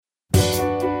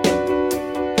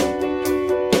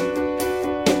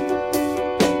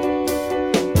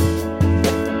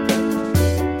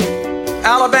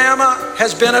Alabama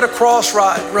has been at a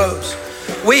crossroads.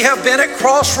 We have been at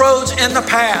crossroads in the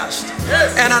past,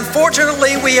 and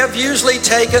unfortunately, we have usually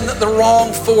taken the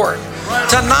wrong fork.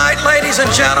 Tonight, ladies and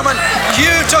gentlemen,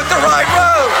 you took the right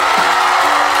road.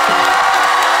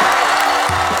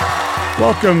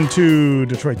 Welcome to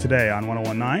Detroit Today on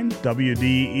 101.9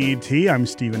 WDET. I'm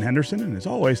Stephen Henderson, and as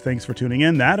always, thanks for tuning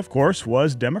in. That, of course,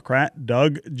 was Democrat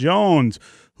Doug Jones,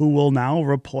 who will now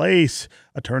replace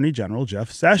Attorney General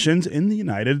Jeff Sessions in the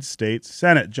United States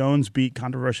Senate. Jones beat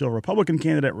controversial Republican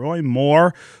candidate Roy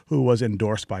Moore, who was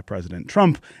endorsed by President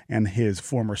Trump and his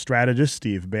former strategist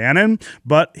Steve Bannon,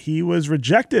 but he was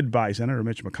rejected by Senator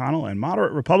Mitch McConnell and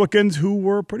moderate Republicans who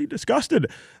were pretty disgusted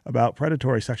about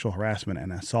predatory sexual harassment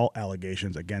and assault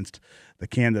allegations against the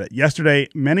candidate. Yesterday,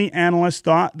 many analysts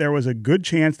thought there was a good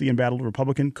chance the embattled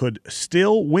Republican could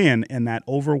still win in that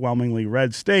overwhelmingly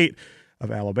red state of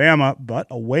Alabama, but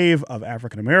a wave of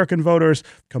African-American voters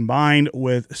combined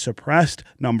with suppressed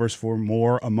numbers for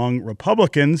Moore among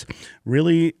Republicans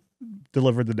really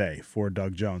delivered the day for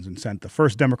Doug Jones and sent the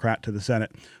first Democrat to the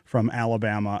Senate from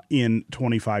Alabama in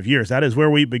 25 years. That is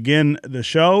where we begin the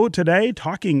show today,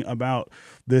 talking about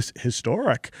this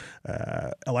historic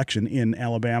election in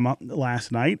Alabama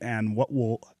last night and what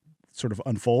will sort of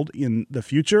unfold in the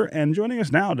future. And joining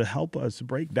us now to help us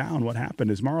break down what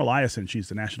happened is Mara Liasson. She's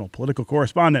the national political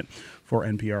correspondent for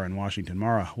NPR in Washington.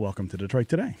 Mara, welcome to Detroit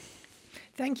Today.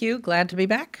 Thank you. Glad to be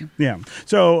back. Yeah.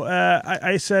 So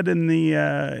I said in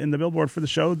the billboard for the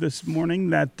show this morning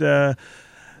that the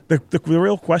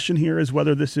real question here is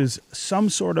whether this is some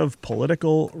sort of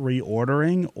political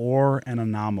reordering or an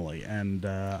anomaly. And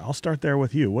I'll start there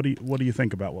with you. What do you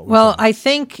think about what we saw? I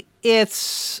think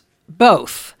it's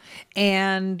both.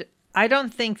 And I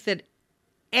don't think that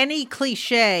any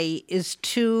cliche is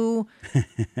too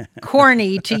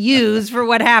corny to use for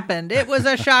what happened. It was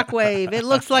a shockwave. It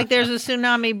looks like there's a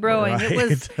tsunami brewing. Right. It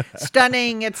was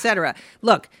stunning, etc.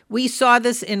 Look, we saw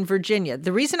this in Virginia.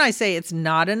 The reason I say it's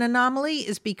not an anomaly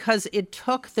is because it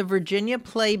took the Virginia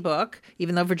playbook,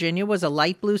 even though Virginia was a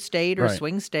light blue state or a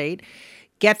swing state,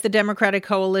 get the Democratic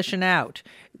coalition out.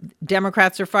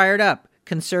 Democrats are fired up.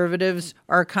 Conservatives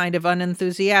are kind of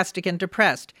unenthusiastic and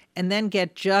depressed, and then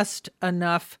get just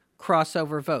enough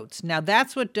crossover votes. Now,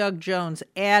 that's what Doug Jones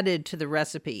added to the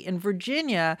recipe. In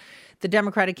Virginia, the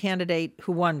Democratic candidate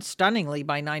who won stunningly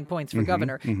by 9 points for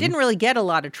governor didn't really get a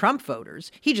lot of Trump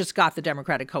voters. He just got the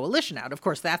Democratic coalition out. Of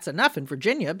course, that's enough in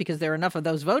Virginia because there are enough of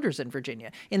those voters in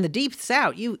Virginia. In the deep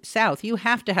South, you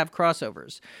have to have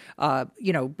crossovers.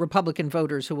 Republican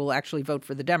voters who will actually vote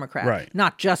for the Democrat,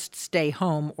 not just stay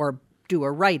home or do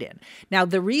a write-in. Now,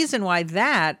 the reason why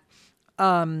that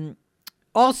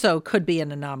also could be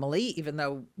an anomaly, even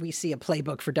though we see a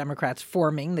playbook for Democrats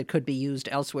forming that could be used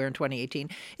elsewhere in 2018,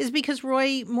 is because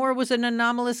Roy Moore was an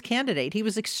anomalous candidate. He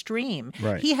was extreme.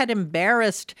 Right. He had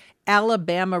embarrassed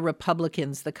Alabama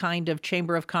Republicans, the kind of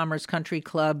Chamber of Commerce country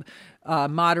club,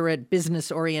 moderate,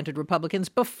 business-oriented Republicans,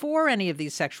 before any of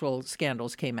these sexual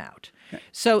scandals came out.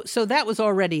 So that was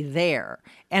already there.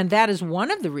 And that is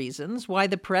one of the reasons why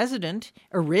the president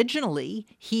originally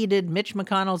heeded Mitch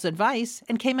McConnell's advice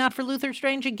and came out for Luther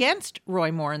Strange against Roy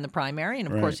Moore in the primary.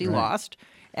 And, of course, he lost.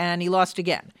 And he lost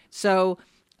again. So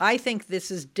I think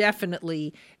this is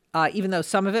definitely, even though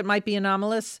some of it might be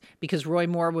anomalous, because Roy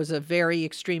Moore was a very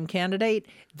extreme candidate,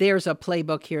 there's a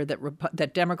playbook here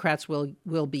that Democrats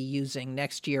will be using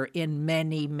next year in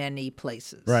many, many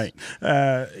places. Right.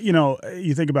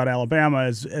 You think about Alabama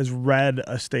as red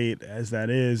a state as that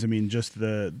is. I mean, just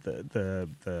the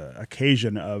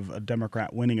occasion of a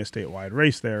Democrat winning a statewide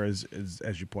race there is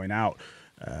as you point out,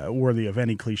 worthy of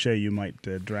any cliche you might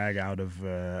drag out of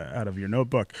your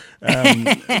notebook.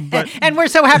 And we're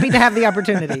so happy to have the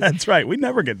opportunity. That's right. We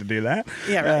never get to do that.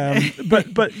 Yeah.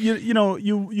 Right. But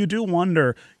you do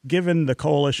wonder, given the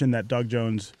coalition that Doug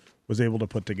Jones was able to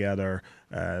put together,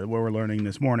 where we're learning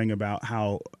this morning about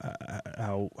how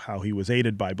he was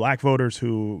aided by black voters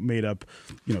who made up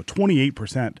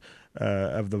 28%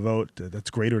 of the vote. That's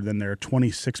greater than their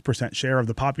 26% share of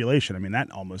the population. I mean,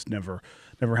 that almost never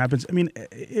happens. I mean,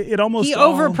 it almost he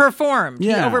overperformed.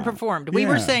 Yeah. He overperformed. We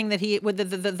were saying that he with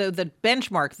the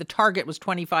benchmark, the target was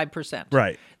 25%.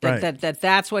 Right.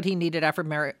 That's what he needed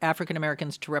African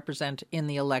Americans to represent in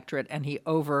the electorate, and he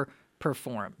overperformed.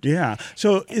 Yeah.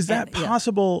 So is that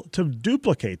possible to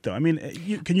duplicate, though? I mean,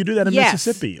 can you do that in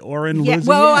Mississippi or in Louisiana?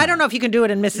 Well, I don't know if you can do it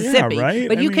in Mississippi, right?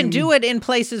 But you can do it in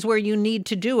places where you need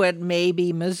to do it,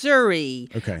 maybe Missouri,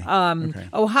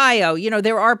 Ohio.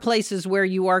 There are places where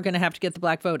you are going to have to get the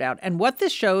black vote out. And what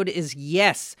this showed is,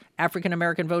 yes, African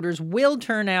American voters will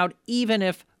turn out even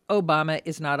if Obama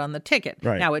is not on the ticket.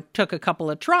 Right. Now, it took a couple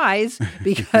of tries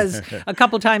because a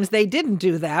couple times they didn't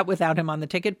do that without him on the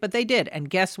ticket, but they did. And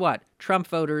guess what? Trump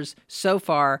voters so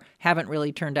far haven't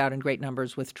really turned out in great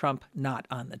numbers with Trump not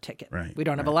on the ticket. Right. We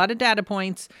don't have a lot of data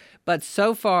points, but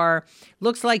so far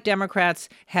looks like Democrats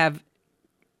have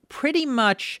pretty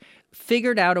much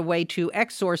figured out a way to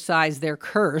exorcise their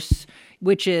curse,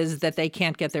 which is that they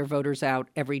can't get their voters out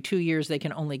every 2 years. They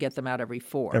can only get them out every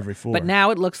 4. Every 4. But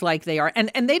now it looks like they are.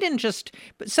 And they didn't just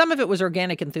 – but some of it was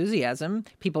organic enthusiasm.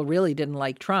 People really didn't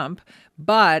like Trump.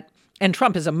 And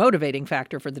Trump is a motivating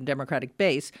factor for the Democratic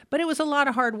base. But it was a lot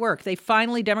of hard work.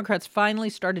 Democrats finally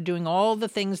started doing all the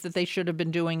things that they should have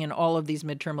been doing in all of these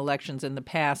midterm elections in the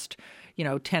past,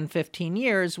 10, 15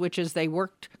 years, which is they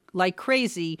worked like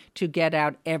crazy to get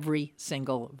out every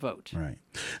single vote. Right.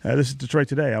 This is Detroit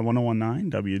Today on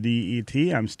 101.9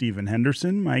 WDET. I'm Stephen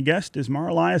Henderson. My guest is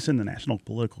Mara Liasson, the national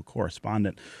political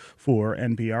correspondent for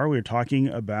NPR. We're talking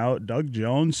about Doug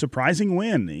Jones' surprising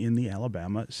win in the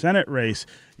Alabama Senate race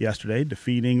yesterday,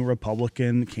 defeating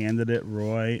Republican candidate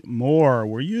Roy Moore.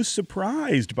 Were you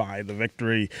surprised by the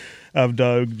victory of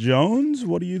Doug Jones?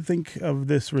 What do you think of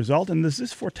this result? And does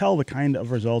this foretell the kind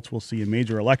of results we'll see in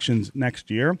major elections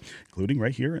next year, including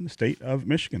right here in the state of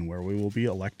Michigan, where we will be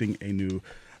electing a new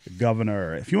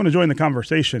governor? If you want to join the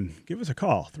conversation, give us a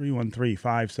call.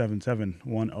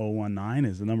 313-577-1019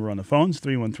 is the number on the phones,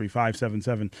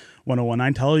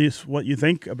 313-577-1019. Tell us what you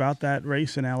think about that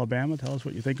race in Alabama. Tell us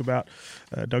what you think about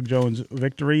Doug Jones'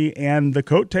 victory and the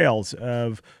coattails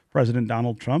of President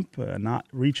Donald Trump not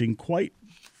reaching quite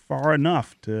far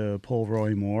enough to pull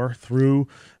Roy Moore through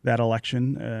that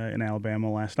election in Alabama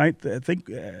last night.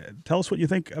 Tell us what you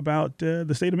think about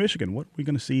the state of Michigan. What are we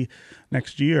going to see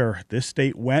next year? This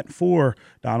state went for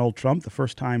Donald Trump, the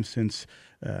first time since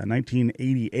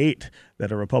 1988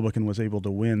 that a Republican was able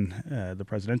to win the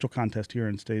presidential contest here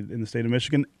in the state of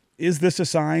Michigan. Is this a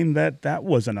sign that that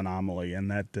was an anomaly and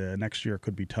that next year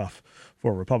could be tough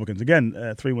for Republicans? Again,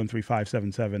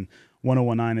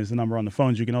 313-577-1019 is the number on the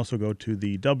phones. You can also go to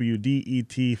the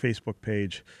WDET Facebook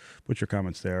page, put your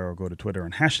comments there, or go to Twitter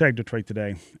and hashtag Detroit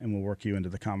Today, and we'll work you into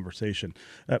the conversation.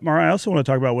 Mara, I also want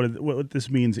to talk about what this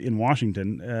means in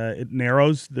Washington. It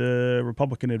narrows the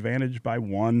Republican advantage by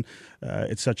 1.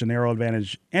 It's such a narrow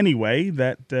advantage anyway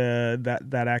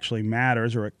that actually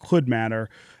matters, or it could matter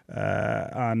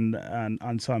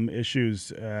on some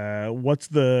issues. What's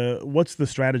the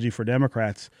strategy for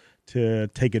Democrats to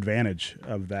take advantage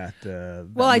of that?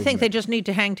 Well, I think they just need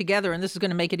to hang together, and this is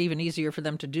going to make it even easier for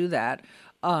them to do that.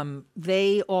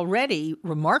 They already,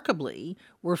 remarkably,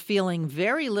 were feeling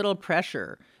very little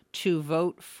pressure to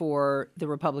vote for the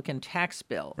Republican tax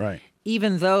bill. Right.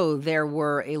 Even though there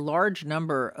were a large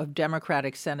number of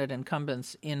Democratic Senate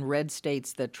incumbents in red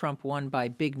states that Trump won by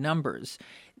big numbers,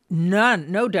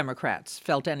 no Democrats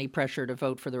felt any pressure to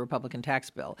vote for the Republican tax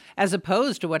bill, as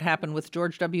opposed to what happened with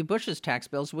George W. Bush's tax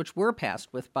bills, which were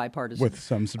passed with bipartisan with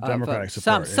some Democratic votes.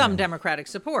 support. Some Democratic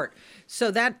support.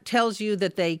 So that tells you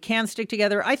that they can stick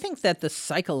together. I think that the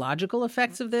psychological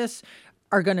effects of this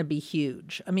are going to be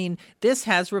huge. I mean, this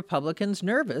has Republicans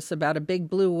nervous about a big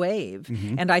blue wave.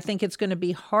 Mm-hmm. And I think it's going to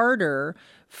be harder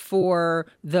for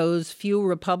those few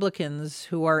Republicans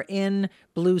who are in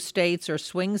blue states or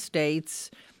swing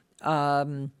states,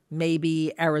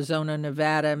 maybe Arizona,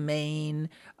 Nevada, Maine,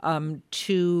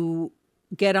 to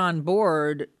get on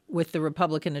board with the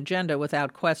Republican agenda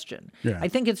without question. Yeah. I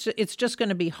think it's just going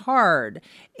to be hard.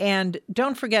 And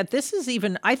don't forget,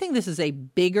 I think this is a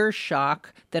bigger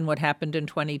shock than what happened in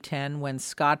 2010 when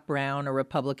Scott Brown, a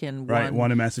Republican,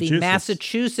 won in Massachusetts. The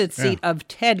Massachusetts seat of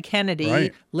Ted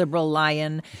Kennedy, liberal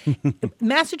lion.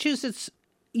 Massachusetts,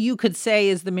 you could say,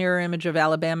 is the mirror image of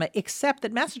Alabama, except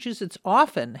that Massachusetts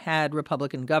often had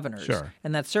Republican governors. Sure.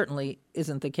 And that certainly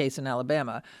isn't the case in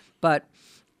Alabama. But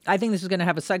I think this is going to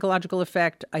have a psychological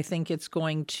effect. I think it's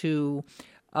going to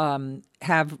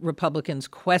have Republicans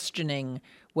questioning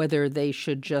whether they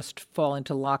should just fall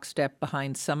into lockstep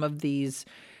behind some of these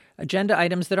agenda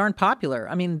items that aren't popular.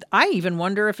 I mean, I even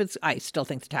wonder I still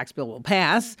think the tax bill will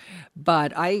pass,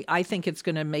 but I think it's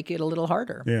going to make it a little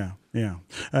harder. Yeah.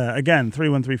 Again,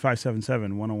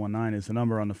 313-577-1019 is the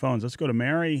number on the phones. Let's go to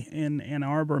Mary in Ann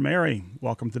Arbor. Mary,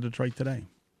 welcome to Detroit Today.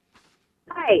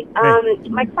 Hi.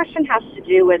 My question has to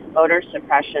do with voter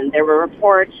suppression. There were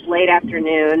reports late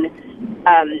afternoon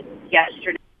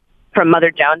yesterday from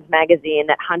Mother Jones magazine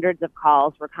that hundreds of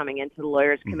calls were coming into the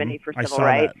Lawyers Committee for Civil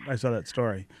Rights. I saw that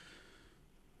story.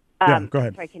 Go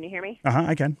ahead. Sorry, can you hear me?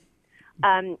 I can.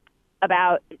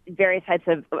 About various types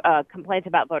of complaints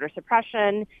about voter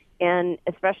suppression, and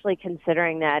especially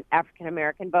considering that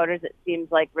African-American voters, it seems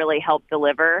like, really helped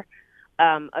deliver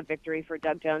a victory for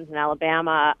Doug Jones in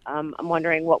Alabama. I'm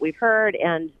wondering what we've heard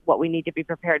and what we need to be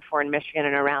prepared for in Michigan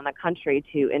and around the country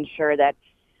to ensure that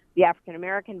the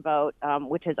African-American vote,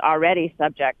 which is already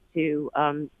subject to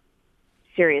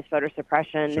serious voter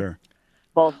suppression, Sure.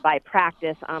 both by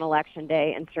practice on Election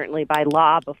Day and certainly by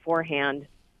law beforehand,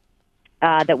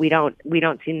 that we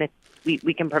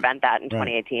can prevent that in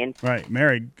 2018. Right.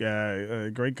 Mary,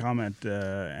 great comment,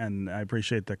 and I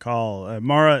appreciate the call.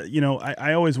 Mara,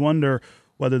 I always wonder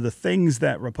whether the things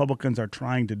that Republicans are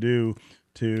trying to do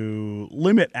to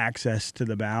limit access to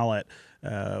the ballot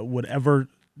would ever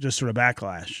just sort of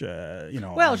backlash,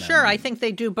 Well, sure. I think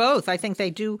they do both. I think they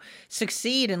do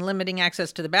succeed in limiting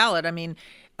access to the ballot. I mean,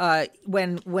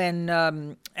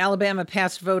 when Alabama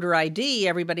passed voter ID,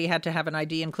 everybody had to have an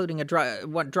ID, including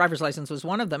driver's license was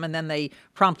one of them, and then they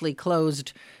promptly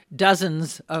closed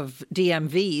dozens of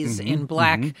DMVs in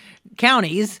black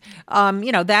counties.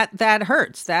 That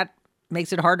hurts. That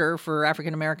makes it harder for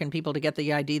African-American people to get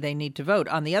the ID they need to vote.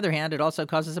 On the other hand, it also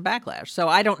causes a backlash. So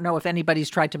I don't know if anybody's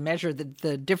tried to measure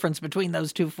the difference between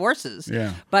those two forces.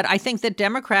 Yeah. But I think that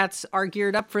Democrats are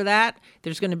geared up for that.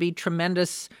 There's going to be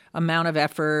tremendous amount of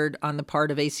effort on the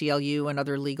part of ACLU and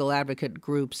other legal advocate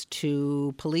groups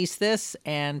to police this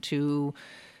and to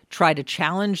try to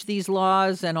challenge these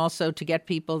laws and also to get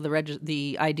people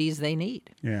the IDs they need.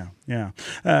 Yeah.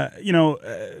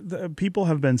 The people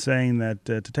have been saying that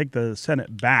to take the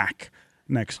Senate back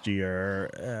next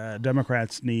year,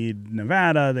 Democrats need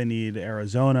Nevada, they need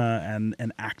Arizona, and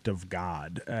an act of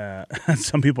God.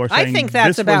 Some people are saying I think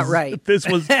that's about right.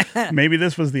 Maybe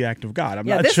this was the act of God. I'm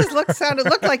not this sure.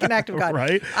 looked like an act of God.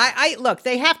 Right? I look,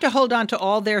 they have to hold on to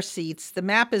all their seats. The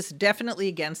map is definitely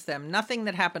against them. Nothing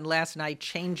that happened last night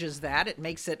changes that. It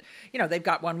makes it, they've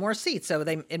got one more seat, so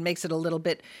it makes it a little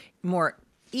bit more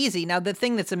easy. Now, the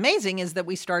thing that's amazing is that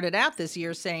we started out this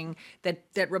year saying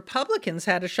that Republicans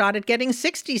had a shot at getting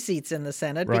 60 seats in the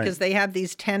Senate because they have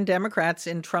these 10 Democrats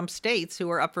in Trump states who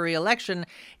are up for re-election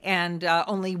and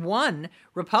only one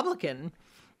Republican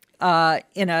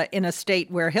in a state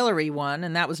where Hillary won,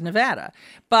 and that was Nevada.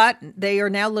 But they are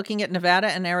now looking at Nevada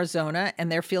and Arizona,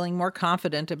 and they're feeling more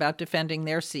confident about defending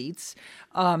their seats.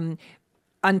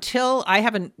 Until I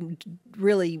haven't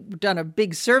really done a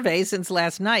big survey since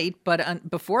last night, but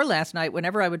before last night,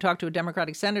 whenever I would talk to a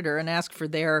Democratic senator and ask for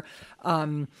their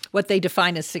what they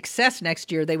define as success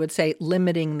next year, they would say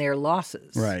limiting their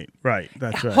losses. Right.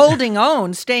 That's right. Holding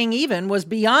on, staying even was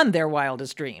beyond their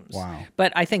wildest dreams. Wow.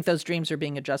 But I think those dreams are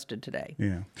being adjusted today.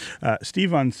 Yeah.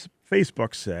 Steve on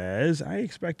Facebook says, I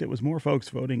expect it was more folks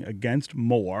voting against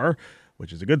more,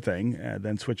 which is a good thing,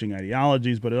 than switching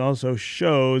ideologies, but it also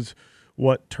shows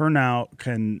what turnout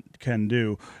can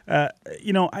do. I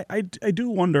do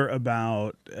wonder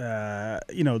about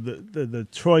the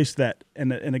choice that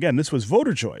and again, this was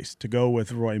voter choice to go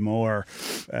with Roy Moore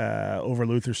over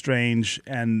Luther Strange,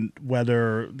 and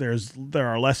whether there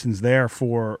are lessons there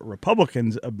for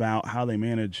Republicans about how they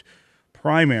manage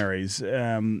primaries.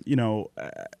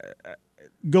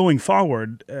 Going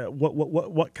forward,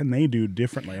 what can they do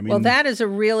differently? I mean, well,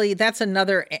 that's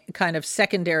another kind of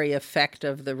secondary effect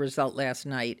of the result last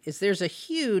night. Is there's a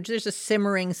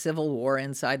simmering civil war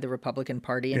inside the Republican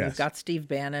Party, and you've got Steve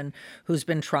Bannon, who's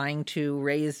been trying to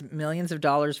raise millions of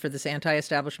dollars for this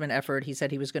anti-establishment effort. He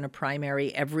said he was going to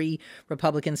primary every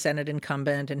Republican Senate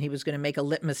incumbent, and he was going to make a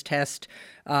litmus test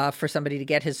for somebody to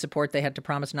get his support. They had to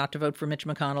promise not to vote for Mitch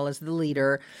McConnell as the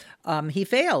leader. He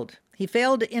failed. He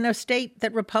failed in a state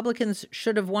that Republicans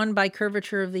should have won by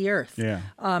curvature of the earth. Yeah.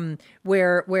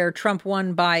 Where Trump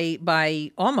won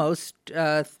by almost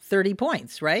 30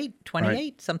 points, right?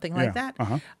 28, something like that.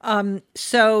 Uh-huh.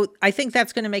 So I think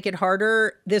that's going to make it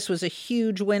harder. This was a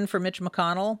huge win for Mitch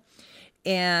McConnell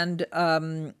and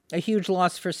a huge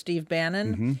loss for Steve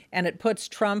Bannon. And it puts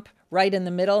Trump right in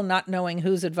the middle, not knowing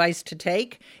whose advice to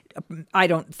take. I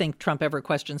don't think Trump ever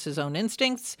questions his own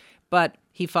instincts, but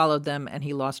he followed them, and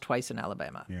he lost twice in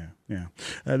Alabama. Yeah.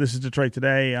 This is Detroit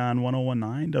Today on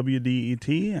 101.9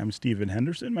 WDET. I'm Stephen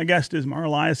Henderson. My guest is Mara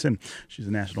Liasson. She's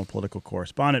a national political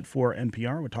correspondent for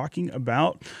NPR. We're talking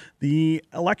about the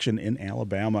election in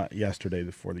Alabama yesterday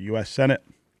for the U.S. Senate.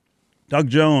 Doug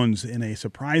Jones in a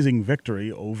surprising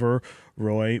victory over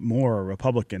Roy Moore, a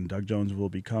Republican. Doug Jones will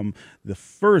become the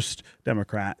first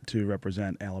Democrat to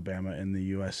represent Alabama in the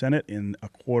U.S. Senate in a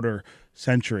quarter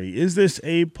century. Is this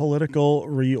a political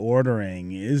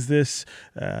reordering? Is this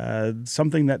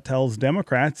something that tells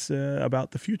Democrats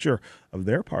about the future of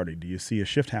their party? Do you see a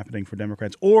shift happening for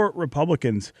Democrats or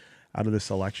Republicans out of this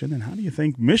election? And how do you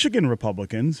think Michigan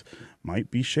Republicans might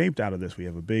be shaped out of this? We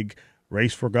have a big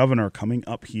race for governor coming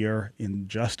up here in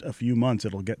just a few months.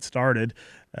 It'll get started.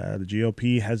 The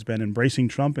GOP has been embracing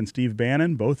Trump and Steve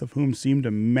Bannon, both of whom seem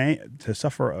to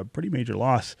suffer a pretty major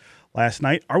loss last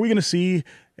night. Are we going to see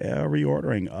a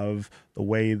reordering of the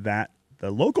way that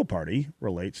the local party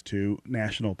relates to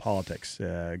national politics?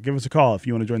 Give us a call if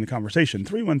you want to join the conversation.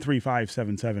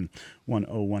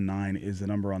 313-577-1019 is the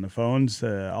number on the phones.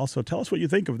 Also, tell us what you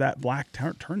think of that black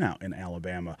turnout in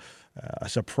Alabama. A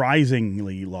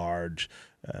surprisingly large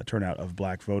turnout of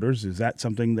black voters. Is that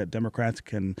something that Democrats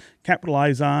can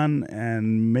capitalize on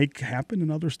and make happen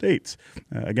in other states?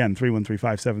 Again,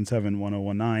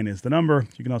 313-577-1019 is the number.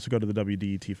 You can also go to the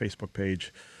WDET Facebook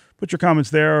page. Put your comments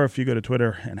there, or if you go to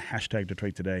Twitter and hashtag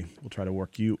Detroit Today, we'll try to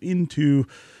work you into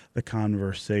the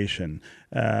conversation.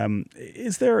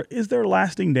 Is there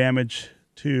lasting damage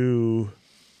to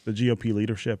the GOP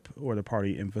leadership or the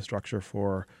party infrastructure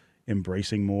for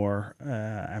embracing more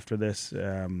after this?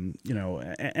 And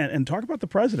talk about the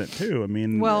president too. I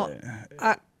mean, well,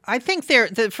 I think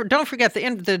don't forget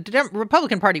the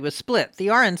Republican Party was split. The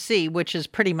RNC, which is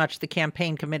pretty much the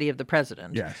campaign committee of the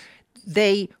president. Yes.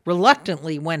 They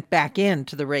reluctantly went back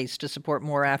into the race to support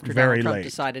more after Donald Trump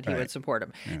decided he would support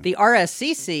him. Yeah. The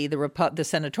RSCC, the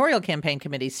Senatorial Campaign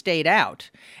Committee, stayed out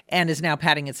and is now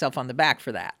patting itself on the back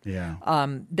for that. Yeah.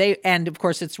 And of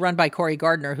course it's run by Cory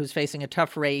Gardner, who's facing a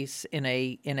tough race in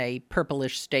a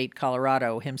purplish state,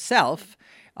 Colorado, himself.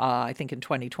 I think in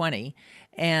 2020,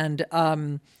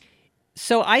 and.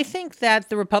 So I think that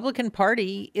the Republican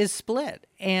Party is split,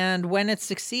 and when it's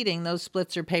succeeding, those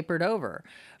splits are papered over.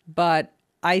 But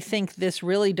I think this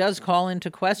really does call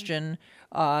into question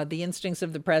the instincts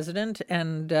of the president.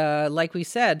 And like we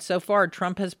said, so far,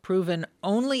 Trump has proven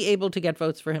only able to get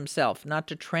votes for himself, not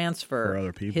to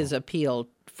transfer his appeal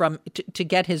to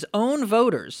get his own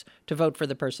voters to vote for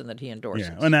the person that he endorses.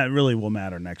 Yeah, and that really will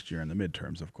matter next year in the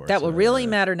midterms, of course. That will really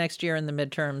matter next year in the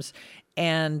midterms.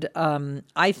 And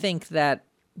I think that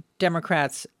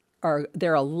Democrats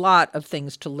there are a lot of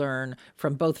things to learn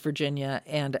from both Virginia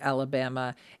and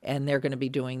Alabama, and they're going to be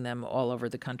doing them all over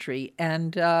the country.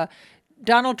 And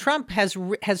Donald Trump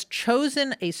has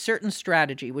chosen a certain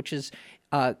strategy, which is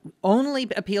only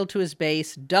appeal to his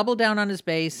base, double down on his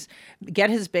base, get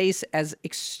his base as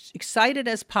excited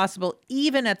as possible,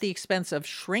 even at the expense of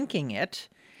shrinking it.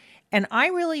 And I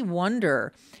really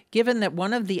wonder, given that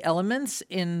one of the elements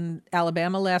in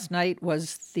Alabama last night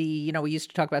was we used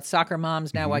to talk about soccer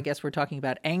moms. Now I guess we're talking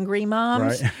about angry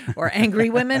moms or angry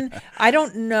women. I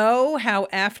don't know how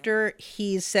after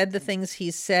he's said the things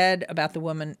he's said about the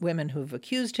women who've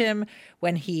accused him,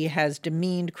 when he has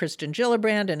demeaned Kristen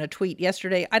Gillibrand in a tweet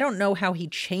yesterday, I don't know how he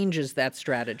changes that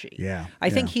strategy. Yeah, I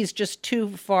think he's just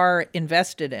too far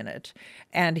invested in it,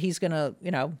 and he's going to,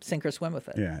 sink or swim with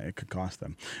it. Yeah, it could cost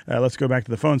them. Let's go back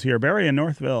to the phones here. Barry in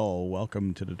Northville,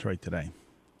 welcome to Detroit Today.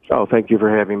 Oh, thank you for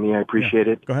having me. I appreciate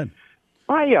it. Go ahead.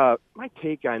 My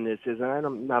take on this is, and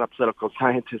I'm not a political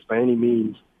scientist by any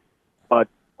means, but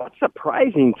what's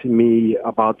surprising to me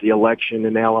about the election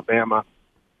in Alabama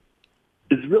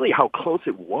is really how close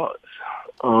it was.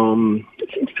 It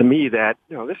seems to me that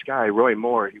this guy Roy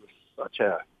Moore, he was such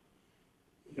a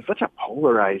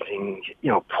polarizing,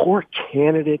 poor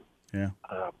candidate,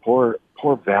 poor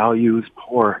values,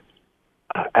 poor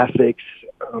ethics.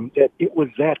 That it was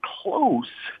that close,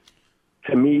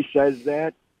 to me, says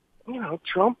that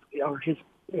Trump or his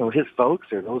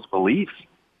folks or those beliefs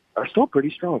are still pretty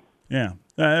strong. Yeah,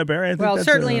 Barry. I think well, that's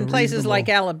certainly in places like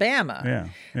Alabama.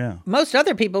 Yeah. Most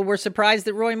other people were surprised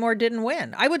that Roy Moore didn't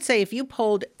win. I would say if you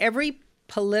polled every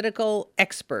political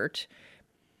expert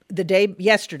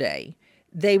yesterday,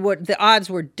 the odds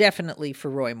were definitely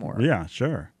for Roy Moore. Yeah,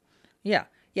 sure. Yeah.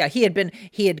 He had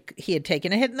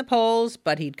taken a hit in the polls,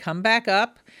 but he'd come back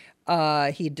up.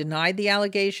 He denied the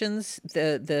allegations.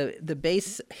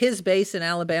 His base in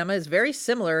Alabama is very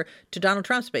similar to Donald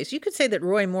Trump's base. You could say that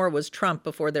Roy Moore was Trump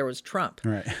before there was Trump.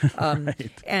 Right.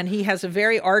 Right. And he has a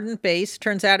very ardent base.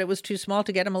 Turns out it was too small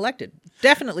to get him elected.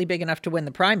 Definitely big enough to win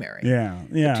the primary. Yeah.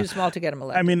 But too small to get him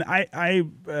elected. I mean, I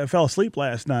fell asleep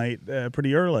last night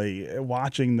pretty early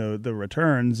watching the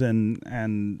returns,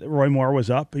 and Roy Moore was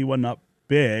up. He wasn't up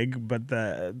big, but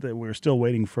we're still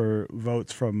waiting for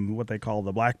votes from what they call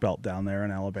the Black Belt down there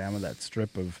in Alabama, that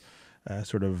strip of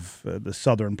the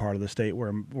southern part of the state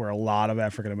where a lot of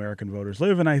African American voters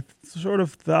live. And I sort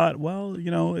of thought, well,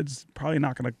 it's probably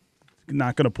not going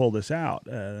to pull this out.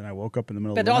 And I woke up in the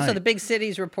middle of the night. But also the big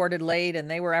cities reported late, and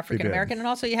they were African American. And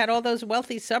also you had all those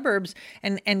wealthy suburbs.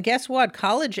 And guess what?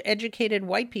 College-educated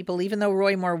white people, even though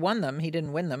Roy Moore won them, he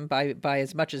didn't win them by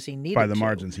as much as he needed to. By the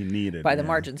margins he needed. By the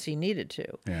margins he needed to.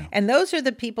 Yeah. And those are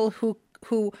the people who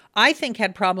who I think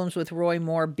had problems with Roy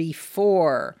Moore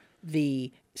before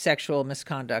the sexual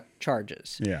misconduct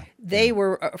charges. Yeah. They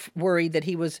were worried that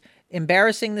he was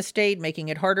embarrassing the state, making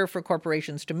it harder for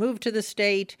corporations to move to the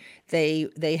state.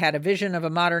 They had a vision of a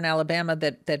modern Alabama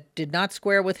that did not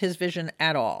square with his vision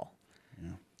at all.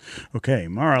 Okay,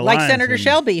 Mara Like Liasson. Senator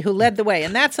Shelby, who led the way.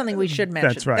 And that's something we should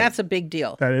mention. That's right. That's a big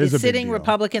deal. That is the a big sitting deal.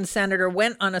 Republican senator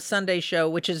went on a Sunday show,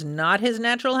 which is not his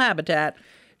natural habitat,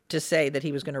 to say that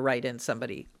he was going to write in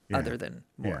somebody other than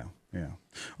Moore. Yeah.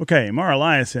 Okay, Mara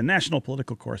Liasson, national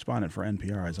political correspondent for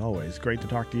NPR, as always. Great to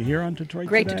talk to you here on Detroit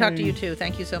Great Today. to talk to you, too.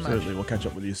 Thank you so much. Absolutely. We'll catch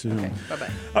up with you soon. Okay, bye-bye.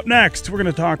 Up next, we're going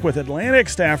to talk with Atlantic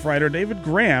staff writer David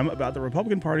Graham about the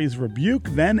Republican Party's rebuke,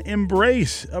 then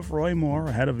embrace of Roy Moore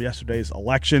ahead of yesterday's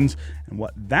elections and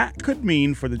what that could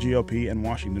mean for the GOP and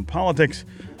Washington politics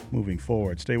moving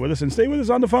forward. Stay with us and stay with us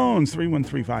on the phones.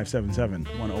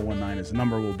 313-577-1019 is the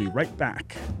number. We'll be right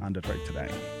back on Detroit Today.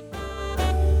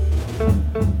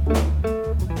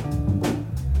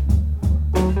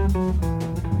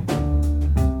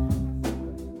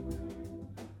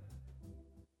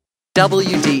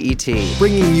 WDET.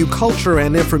 Bringing you culture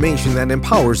and information that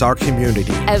empowers our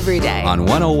community. Every day. On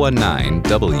 1019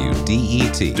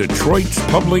 WDET. Detroit's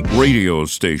public radio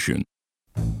station.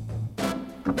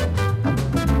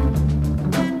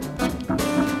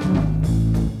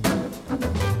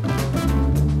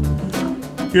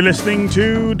 You're listening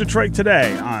to Detroit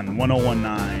Today on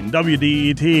 1019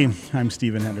 WDET. I'm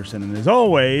Stephen Henderson, and as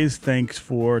always, thanks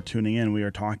for tuning in. We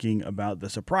are talking about the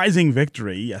surprising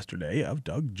victory yesterday of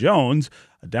Doug Jones,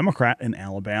 a Democrat in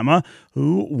Alabama,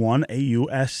 who won a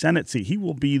U.S. Senate seat. He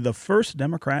will be the first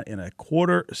Democrat in a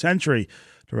quarter century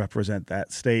to represent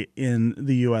that state in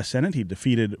the U.S. Senate. He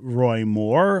defeated Roy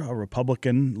Moore, a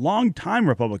Republican, longtime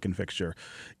Republican fixture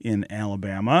in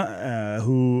Alabama,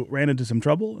 who ran into some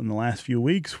trouble in the last few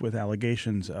weeks with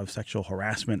allegations of sexual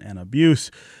harassment and abuse.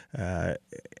 I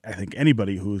think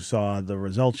anybody who saw the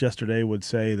results yesterday would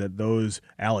say that those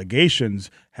allegations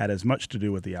had as much to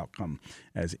do with the outcome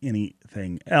as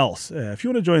anything else. If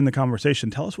you want to join the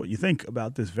conversation, tell us what you think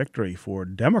about this victory for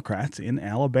Democrats in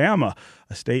Alabama,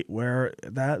 a state where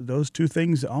those two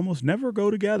things almost never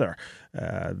go together.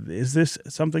 Is this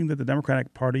something that the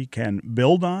Democratic Party can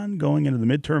build on going into the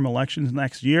midterm elections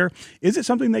next year? Is it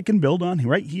something they can build on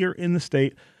right here in the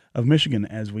state of Michigan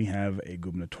as we have a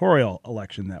gubernatorial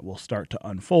election that will start to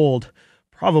unfold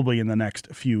probably in the next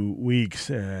few weeks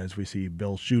as we see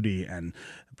Bill Schuette and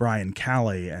Brian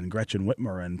Calley and Gretchen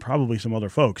Whitmer and probably some other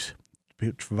folks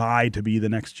vie to be the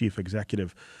next chief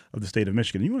executive of the state of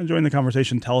Michigan. You want to join the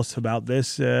conversation, tell us about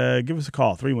this, give us a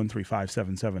call.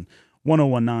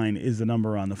 313-577-1019 is the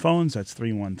number on the phones. That's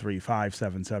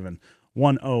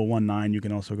 313-577-1019. You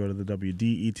can also go to the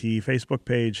WDET Facebook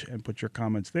page and put your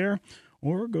comments there,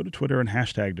 or go to Twitter and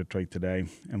hashtag Detroit Today,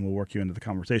 and we'll work you into the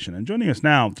conversation. And joining us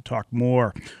now to talk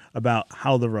more about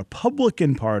how the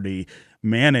Republican Party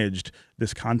managed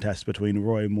this contest between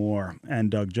Roy Moore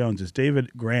and Doug Jones is David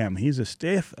Graham. He's a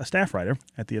staff writer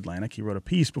at The Atlantic. He wrote a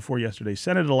piece before yesterday's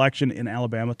Senate election in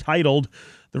Alabama titled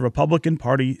 "The Republican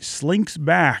Party Slinks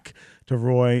Back to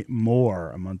Roy Moore,"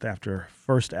 a month after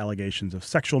first allegations of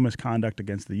sexual misconduct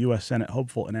against the U.S. Senate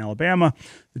hopeful in Alabama.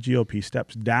 The GOP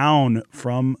steps down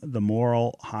from the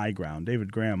moral high ground.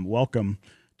 David Graham, welcome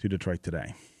to Detroit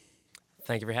Today.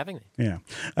 Thank you for having me. Yeah.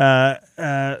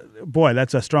 Boy,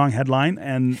 that's a strong headline,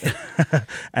 and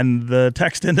and the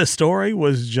text in the story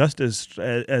was just as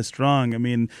strong. I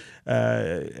mean,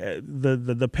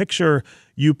 the picture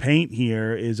you paint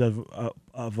here is of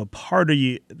a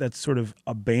party that's sort of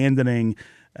abandoning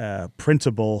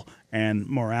principle and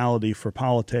morality for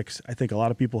politics. I think a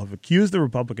lot of people have accused the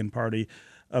Republican Party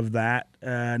of that.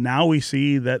 Now we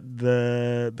see that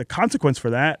the consequence for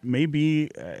that may be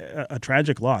a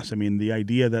tragic loss. I mean, the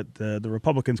idea that the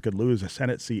Republicans could lose a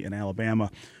Senate seat in Alabama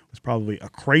was probably a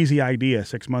crazy idea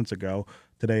 6 months ago.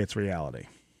 Today it's reality.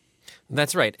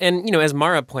 That's right. And, as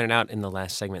Mara pointed out in the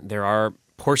last segment, there are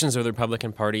portions of the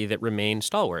Republican Party that remain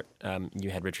stalwart. You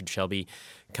had Richard Shelby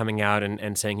coming out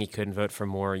and saying he couldn't vote for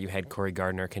Moore. You had Cory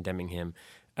Gardner condemning him.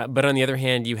 But on the other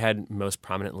hand, you had most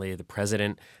prominently the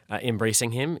president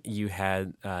embracing him. You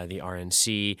had the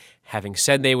RNC having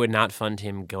said they would not fund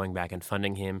him, going back and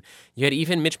funding him. You had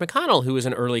even Mitch McConnell, who was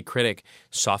an early critic,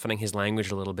 softening his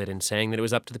language a little bit and saying that it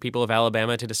was up to the people of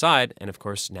Alabama to decide. And of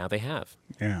course, now they have.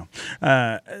 Yeah.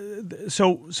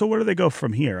 So where do they go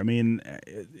from here? I mean,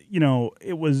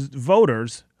 it was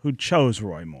voters who chose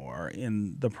Roy Moore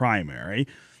in the primary,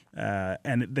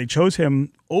 and they chose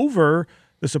him over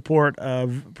the support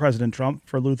of President Trump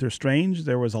for Luther Strange.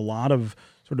 There was a lot of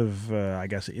sort of, I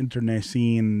guess,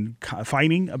 internecine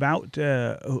fighting about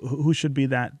who should be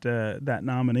that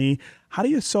nominee. How do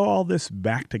you sew all this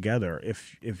back together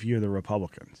if you're the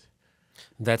Republicans?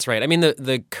 That's right. I mean,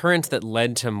 the currents that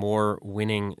led to Moore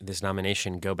winning this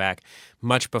nomination go back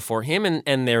much before him,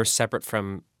 and they're separate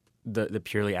from the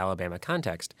purely Alabama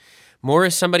context. Moore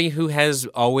is somebody who has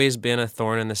always been a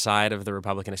thorn in the side of the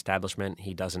Republican establishment.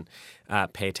 He doesn't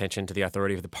pay attention to the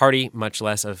authority of the party, much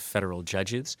less of federal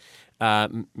judges.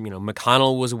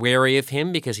 McConnell was wary of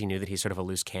him because he knew that he's sort of a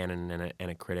loose cannon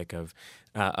and a critic of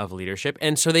leadership.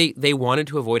 And so they wanted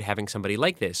to avoid having somebody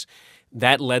like this.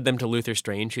 That led them to Luther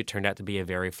Strange, who turned out to be a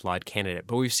very flawed candidate.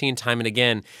 But we've seen time and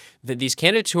again that these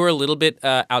candidates who are a little bit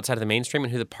outside of the mainstream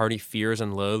and who the party fears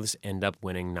and loathes end up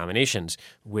winning nominations,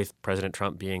 with President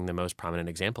Trump being the most prominent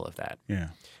example of that. Yeah.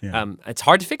 It's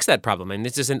hard to fix that problem. And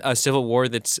this isn't a civil war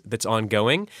that's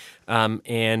ongoing,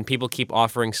 and people keep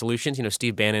offering solutions.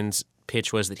 Steve Bannon's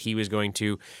pitch was that he was going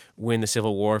to win the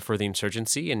Civil War for the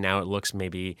insurgency, and now it looks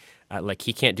maybe like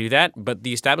he can't do that. But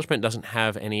the establishment doesn't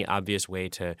have any obvious way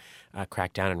to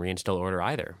crack down and reinstill order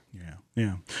either.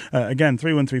 Yeah. Again,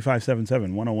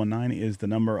 313-577-1019 is the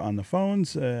number on the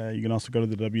phones. You can also go to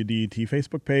the WDET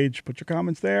Facebook page, put your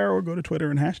comments there, or go to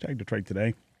Twitter and hashtag Detroit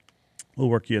Today. We'll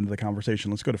work you into the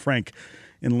conversation. Let's go to Frank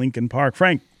in Lincoln Park.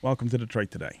 Frank, welcome to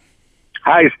Detroit Today.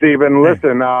 Hi, Stephen.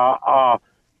 Listen,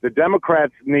 the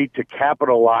Democrats need to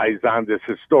capitalize on this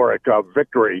historic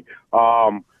victory.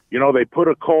 They put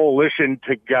a coalition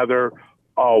together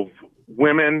of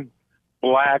women,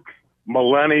 blacks,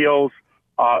 millennials,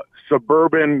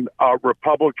 suburban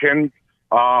Republicans.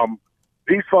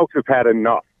 These folks have had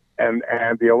enough, and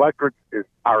the electorate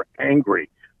are angry.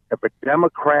 If a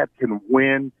Democrat can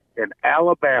win in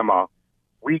Alabama,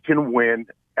 we can win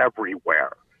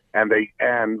everywhere.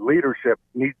 And leadership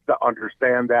needs to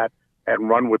understand that and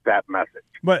run with that message.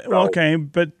 But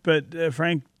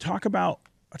Frank, talk about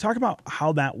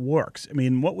how that works. I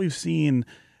mean, what we've seen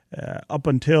up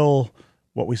until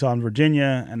what we saw in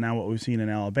Virginia and now what we've seen in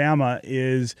Alabama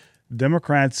is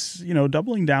Democrats,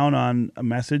 doubling down on a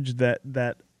message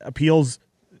that appeals,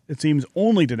 it seems,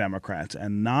 only to Democrats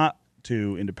and not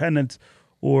to independents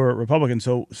or Republicans.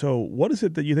 So what is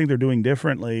it that you think they're doing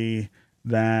differently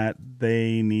that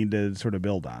they need to sort of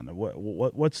build on?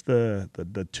 What's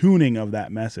the tuning of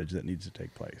that message that needs to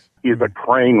take place? He's a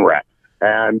train wreck,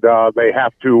 and they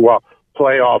have to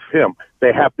play off him.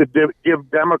 They have to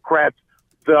give Democrats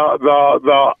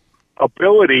the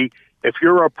ability. If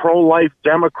you're a pro-life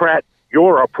Democrat,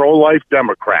 you're a pro-life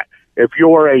Democrat. If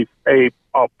you're a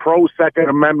pro-Second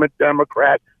Amendment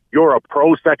Democrat, you're a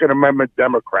pro-Second Amendment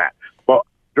Democrat. But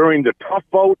during the tough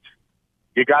votes,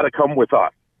 you got to come with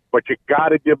us. But you got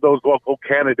to give those local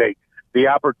candidates the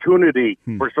opportunity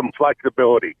for some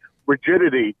flexibility.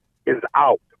 Rigidity is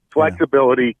out.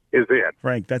 Flexibility is in.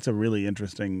 Frank, that's a really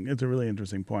interesting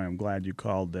point. I'm glad you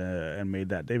called and made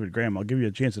that. David Graham, I'll give you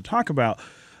a chance to talk about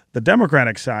the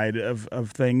Democratic side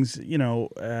of things.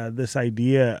 This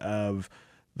idea of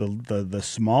the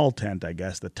small tent, I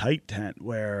guess, the tight tent,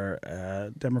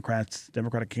 where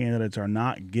Democratic candidates are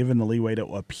not given the leeway to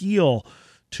appeal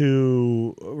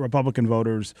to Republican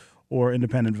voters or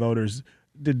independent voters.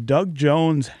 Did Doug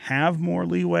Jones have more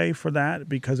leeway for that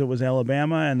because it was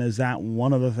Alabama? And is that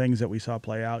one of the things that we saw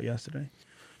play out yesterday?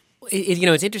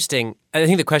 It's interesting. I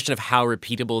think the question of how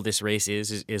repeatable this race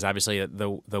is obviously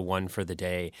the one for the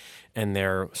day. And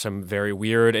there are some very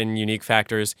weird and unique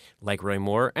factors like Roy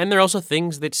Moore. And there are also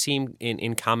things that seem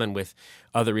in common with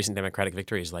other recent Democratic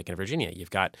victories, like in Virginia. You've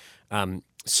got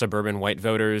suburban white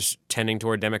voters tending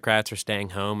toward Democrats or staying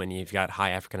home, and you've got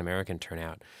high African-American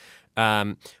turnout.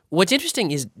 What's interesting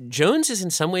is Jones is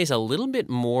in some ways a little bit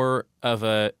more of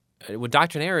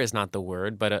doctrinaire is not the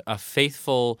word, but a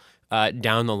faithful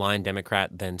down-the-line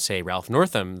Democrat than, say, Ralph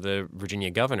Northam, the Virginia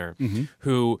governor,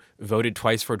 who voted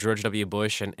twice for George W.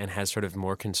 Bush and has sort of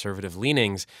more conservative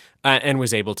leanings and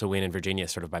was able to win in Virginia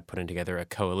sort of by putting together a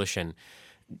coalition.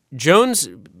 Jones,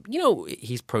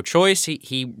 he's pro-choice.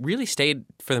 He really stayed,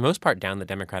 for the most part, down the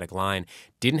Democratic line,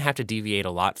 didn't have to deviate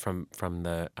a lot from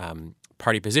the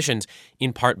party positions,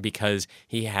 in part because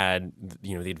he had,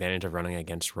 the advantage of running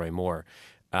against Roy Moore.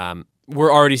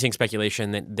 We're already seeing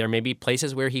speculation that there may be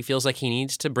places where he feels like he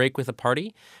needs to break with the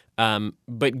party.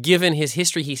 But given his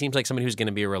history, he seems like somebody who's going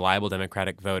to be a reliable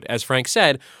Democratic vote, as Frank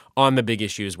said, on the big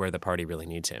issues where the party really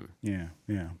needs him.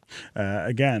 Yeah.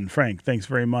 Again, Frank, thanks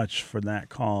very much for that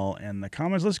call and the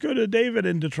comments. Let's go to David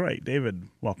in Detroit. David,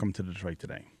 welcome to Detroit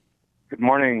Today. Good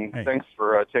morning. Hey. Thanks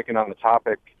for taking on the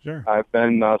topic. Sure. I've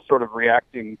been sort of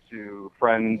reacting to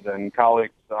friends and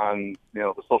colleagues on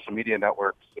the social media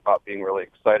networks about being really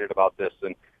excited about this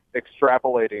and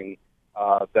extrapolating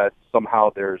that somehow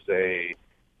there's a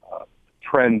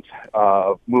trend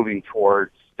moving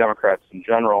towards Democrats in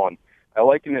general. And I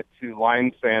liken it to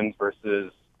Lions fans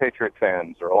versus Patriot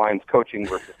fans, or Lions coaching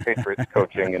versus Patriots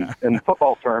coaching in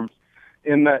football terms,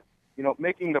 in that,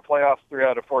 making the playoffs 3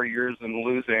 out of 4 years and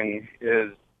losing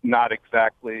is not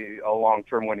exactly a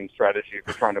long-term winning strategy if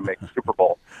you're trying to make the Super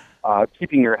Bowl.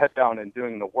 Keeping your head down and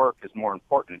doing the work is more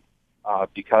important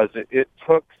because it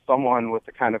took someone with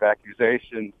the kind of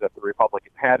accusations that the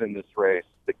Republican had in this race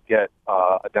to get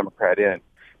a Democrat in,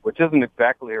 which isn't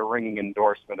exactly a ringing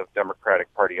endorsement of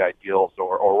Democratic Party ideals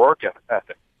or work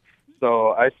ethic.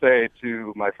 So I say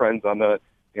to my friends on the,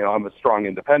 I'm a strong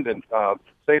independent,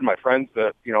 say to my friends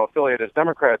that, affiliate as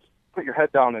Democrats, put your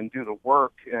head down and do the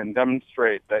work and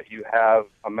demonstrate that you have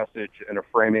a message and a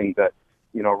framing that,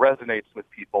 resonates with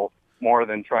people more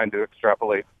than trying to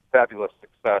extrapolate fabulous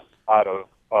success out of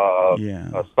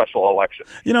a special election.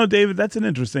 David, that's an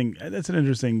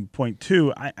interesting point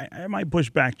too. I might push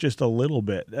back just a little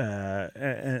bit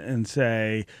and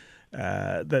say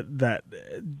that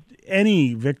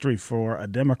any victory for a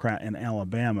Democrat in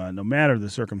Alabama, no matter the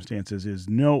circumstances, is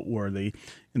noteworthy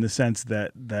in the sense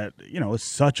that it's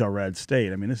such a red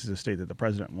state. I mean, this is a state that the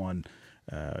president won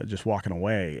just walking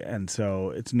away, and so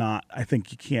it's not. I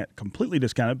think you can't completely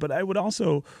discount it, but I would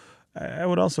also,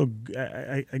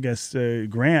 I guess,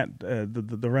 grant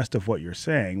the rest of what you're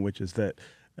saying, which is that.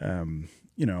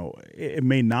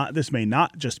 This may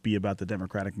not just be about the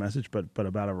Democratic message, but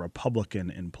about a Republican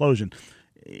implosion.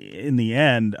 In the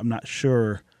end, I'm not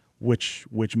sure which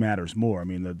matters more. I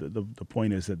mean, the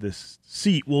point is that this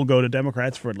seat will go to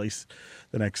Democrats for at least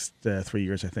the next 3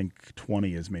 years. I think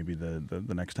 20 is maybe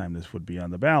the next time this would be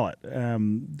on the ballot.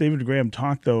 David Graham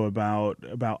talked, though,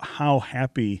 about how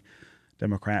happy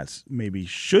Democrats maybe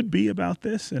should be about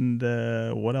this, and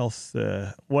what else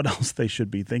they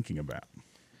should be thinking about.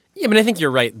 Yeah, I think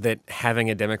you're right that having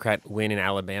a Democrat win in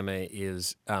Alabama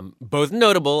is both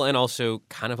notable and also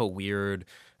kind of a weird,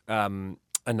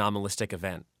 anomalistic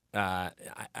event.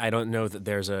 I don't know that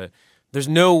there's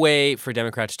no way for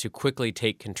Democrats to quickly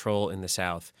take control in the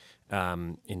South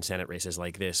in Senate races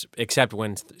like this, except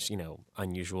when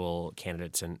unusual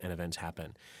candidates and events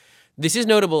happen. This is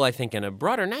notable, I think, in a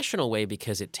broader national way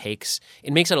because it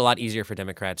makes it a lot easier for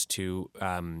Democrats to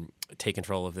take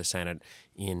control of the Senate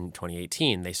in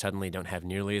 2018. They suddenly don't have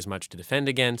nearly as much to defend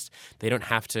against. They don't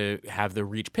have to have the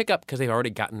reach pickup because they've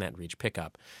already gotten that reach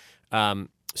pickup.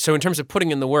 So in terms of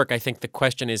putting in the work, I think the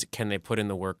question is, can they put in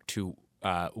the work to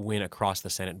win across the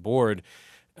Senate board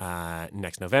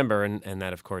next November? And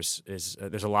that, of course, is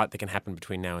there's a lot that can happen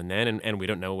between now and then, and we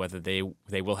don't know whether they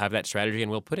will have that strategy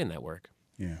and will put in that work.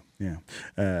 Yeah.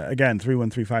 Again,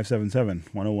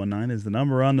 313-577-1019 is the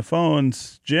number on the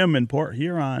phones. Jim in Port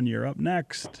Huron, you're up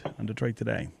next on Detroit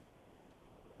Today.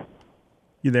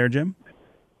 You there, Jim?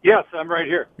 Yes, I'm right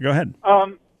here. Go ahead.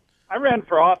 I ran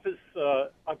for office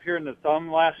up here in the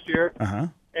Thumb last year,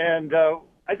 and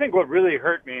I think what really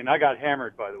hurt me, and I got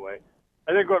hammered, by the way,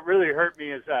 I think what really hurt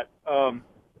me is that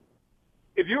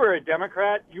if you were a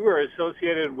Democrat, you were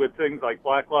associated with things like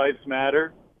Black Lives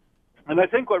Matter. And I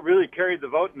think what really carried the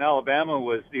vote in Alabama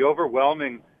was the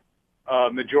overwhelming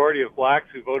majority of blacks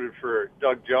who voted for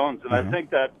Doug Jones. And I think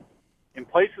that in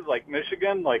places like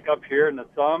Michigan, like up here in the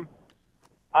Thumb,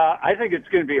 I think it's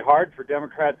going to be hard for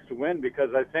Democrats to win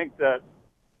because I think that,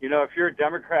 if you're a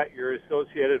Democrat, you're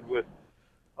associated with,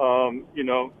 Black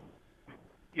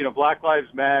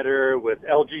Lives Matter, with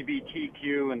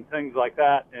LGBTQ and things like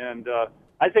that. And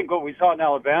I think what we saw in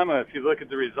Alabama, if you look at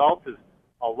the results, is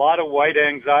a lot of white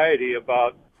anxiety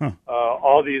about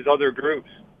all these other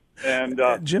groups, and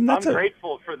Jim, I'm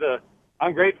grateful for the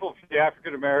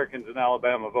African Americans in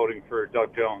Alabama voting for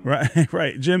Doug Jones.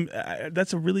 Right, Jim.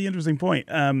 That's a really interesting point.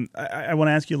 I want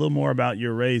to ask you a little more about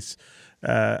your race.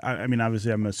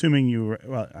 Obviously, I'm assuming you.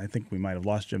 Well, I think we might have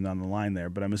lost Jim down the line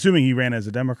there, but I'm assuming he ran as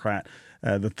a Democrat.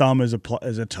 The Thumb is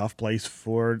a tough place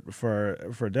for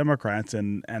Democrats,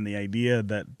 and the idea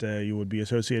that you would be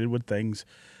associated with things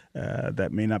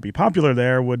that may not be popular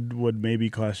there would maybe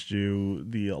cost you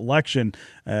the election.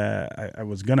 I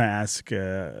was going to ask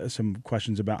some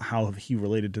questions about how he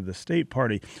related to the state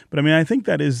party, but I think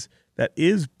that is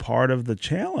part of the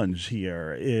challenge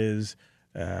here. Is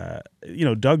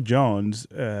Doug Jones,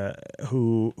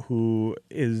 who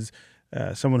is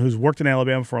someone who's worked in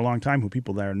Alabama for a long time, who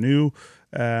people there knew.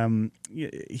 He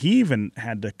even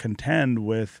had to contend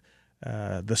with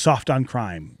the soft on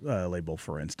crime label,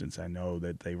 for instance. I know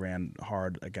that they ran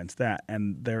hard against that,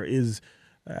 and there is,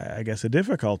 I guess, a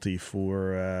difficulty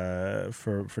for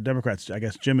Democrats. I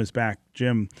guess Jim is back.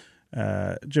 Jim,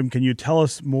 can you tell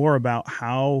us more about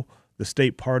how the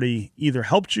state party either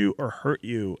helped you or hurt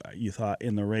you, you thought,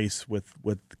 in the race with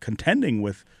contending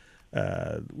with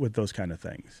those kind of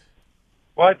things?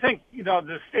 Well, I think,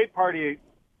 the state party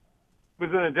was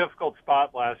in a difficult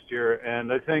spot last year,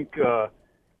 and I think, the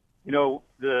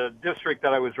district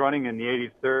that I was running in, the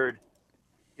 83rd,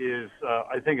 is,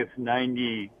 I think it's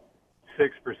 96%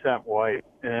 white,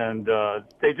 and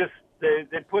they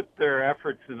put their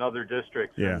efforts in other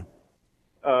districts. Yeah.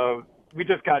 And, we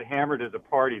just got hammered as a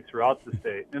party throughout the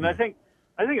state, and I think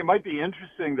it might be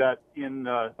interesting that in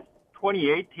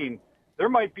 2018 there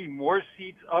might be more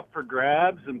seats up for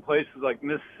grabs in places like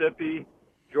Mississippi,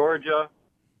 Georgia,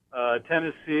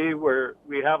 Tennessee, where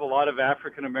we have a lot of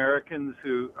African Americans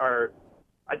who are,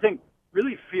 I think,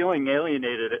 really feeling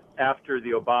alienated after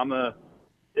the Obama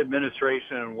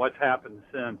administration and what's happened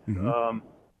since. Mm-hmm.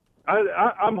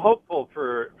 I'm hopeful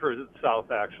for the South,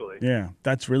 actually. Yeah,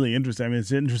 that's really interesting. I mean,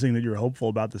 it's interesting that you're hopeful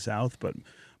about the South, but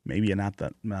maybe not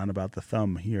about the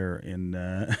thumb here in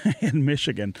in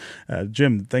Michigan.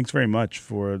 Jim, thanks very much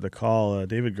for the call.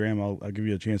 David Graham, I'll give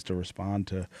you a chance to respond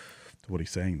to what he's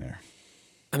saying there.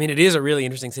 I mean, it is a really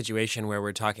interesting situation where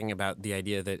we're talking about the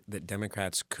idea that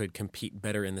Democrats could compete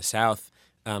better in the South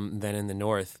than in the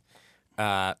North,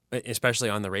 especially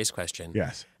on the race question.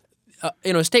 Yes. A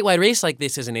statewide race like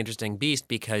this is an interesting beast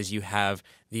because you have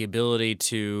the ability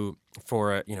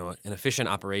for an efficient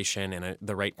operation and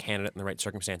the right candidate in the right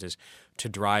circumstances to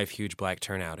drive huge black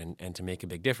turnout and to make a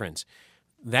big difference.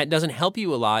 That doesn't help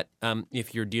you a lot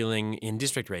if you're dealing in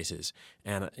district races.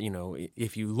 And,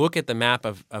 if you look at the map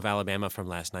of Alabama from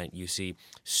last night, you see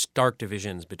stark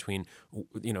divisions between,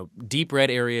 deep red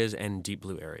areas and deep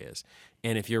blue areas.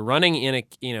 And if you're running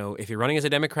if you're running as a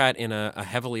Democrat in a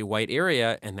heavily white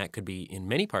area, and that could be in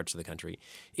many parts of the country,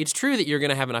 it's true that you're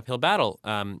going to have an uphill battle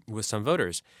with some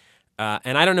voters.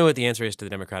 And I don't know what the answer is for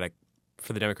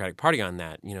the Democratic Party on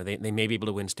that. They may be able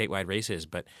to win statewide races,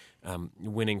 but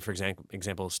winning, for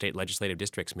example, state legislative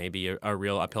districts may be a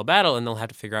real uphill battle, and they'll have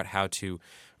to figure out how to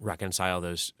reconcile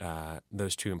those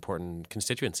two important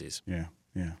constituencies. Yeah.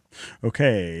 Yeah.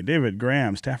 Okay. David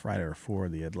Graham, staff writer for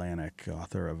The Atlantic,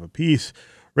 author of a piece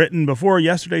written before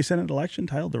yesterday's Senate election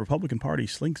titled "The Republican Party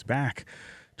Slinks Back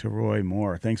to Roy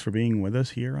Moore." Thanks for being with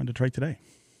us here on Detroit Today.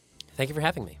 Thank you for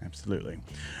having me. Absolutely.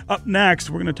 Up next,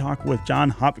 we're going to talk with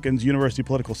Johns Hopkins University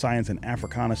Political Science and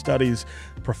Africana Studies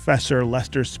Professor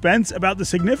Lester Spence about the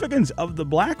significance of the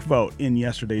black vote in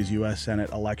yesterday's U.S. Senate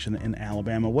election in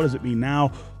Alabama. What does it mean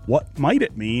now? What might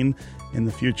it mean in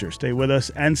the future? Stay with us,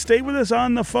 and stay with us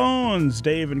on the phones.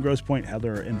 Dave in Grosse Pointe,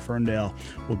 Heather in Ferndale.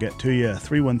 We'll get to you.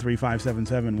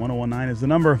 313-577-1019 is the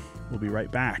number. We'll be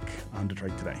right back on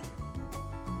Detroit Today.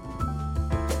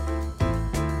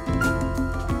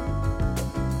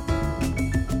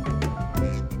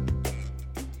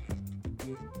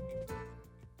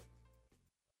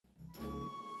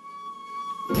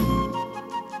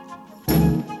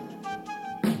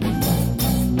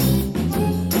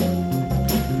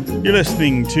 You're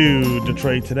listening to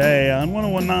Detroit Today on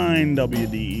 1019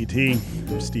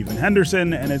 WDET. I'm Stephen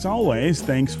Henderson, and as always,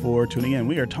 thanks for tuning in.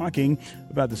 We are talking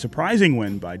about the surprising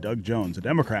win by Doug Jones, a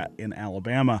Democrat in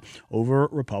Alabama, over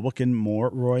Republican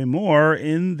Roy Moore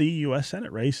in the U.S.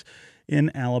 Senate race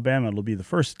in Alabama. It'll be the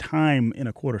first time in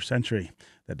a quarter century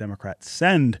that Democrats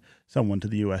send someone to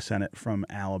the U.S. Senate from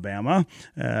Alabama,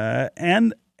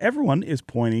 and everyone is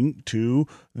pointing to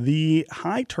the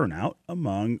high turnout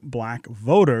among black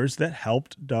voters that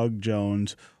helped Doug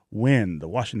Jones win. The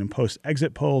Washington Post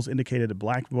exit polls indicated that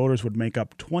black voters would make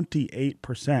up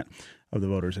 28% of the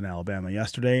voters in Alabama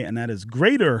yesterday, and that is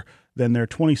greater than their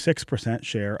 26%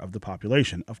 share of the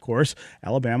population. Of course,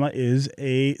 Alabama is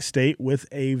a state with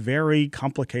a very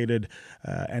complicated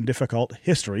and difficult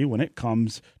history when it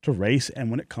comes to race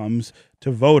and when it comes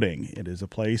to voting. It is a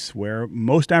place where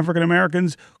most African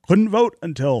Americans couldn't vote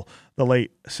until the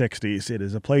late 60s. It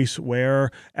is a place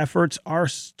where efforts are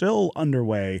still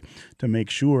underway to make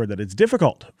sure that it's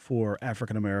difficult for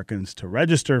African Americans to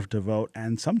register to vote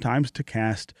and sometimes to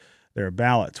cast their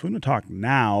ballots. We're going to talk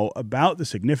now about the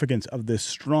significance of this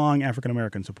strong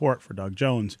African-American support for Doug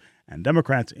Jones and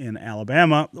Democrats in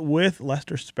Alabama with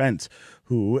Lester Spence,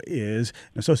 who is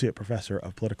an associate professor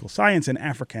of political science and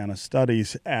Africana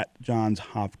studies at Johns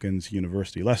Hopkins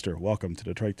University. Lester, welcome to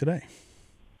Detroit Today.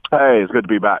 Hey, it's good to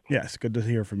be back. Yes, good to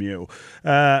hear from you.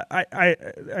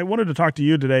 I wanted to talk to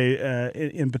you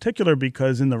today in particular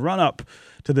because in the run-up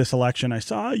to this election, I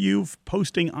saw you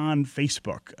posting on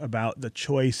Facebook about the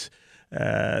choice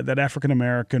that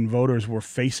African-American voters were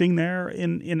facing there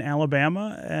in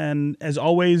Alabama. And as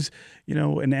always,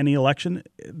 in any election,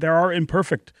 there are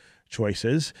imperfect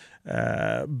choices.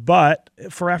 But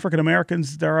for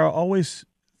African-Americans, there are always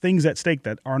things at stake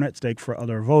that aren't at stake for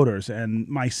other voters. And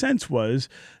my sense was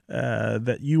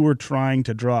that you were trying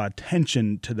to draw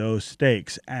attention to those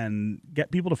stakes and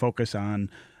get people to focus on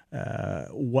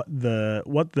what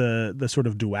the sort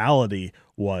of duality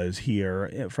was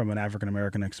here from an African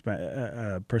American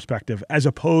perspective, as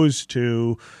opposed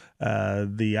to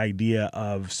the idea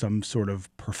of some sort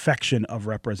of perfection of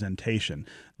representation.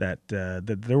 That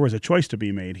there was a choice to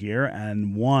be made here,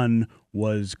 and one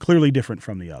was clearly different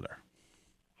from the other.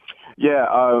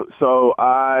 Yeah, so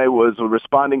I was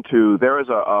responding to, there was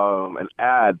an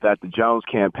ad that the Jones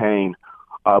campaign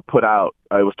put out.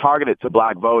 It was targeted to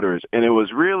black voters, and it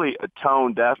was really a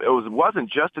tone deaf. Wasn't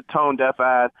just a tone deaf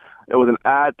ad. It was an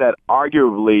ad that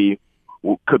arguably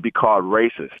could be called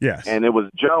racist. Yes. And it was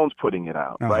Jones putting it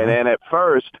out, right? And at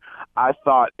first, I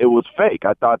thought it was fake.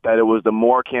 I thought that it was the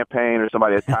Moore campaign or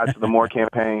somebody attached to the Moore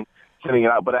campaign sending it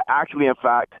out, but it actually, in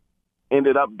fact,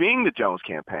 ended up being the Jones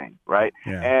campaign, right?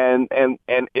 Yeah. And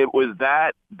it was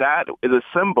that is a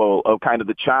symbol of kind of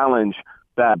the challenge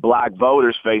that black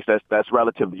voters face that's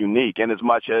relatively unique. And as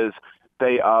much as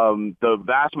they, the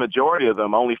vast majority of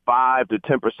them, only 5 to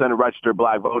 10% of registered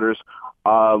black voters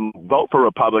vote for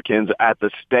Republicans at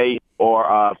the state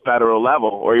or federal level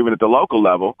or even at the local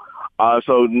level.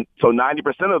 So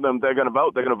 90% of them, they're going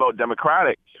to vote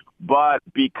Democratic. But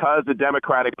because the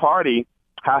Democratic Party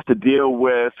has to deal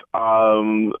with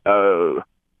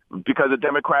because the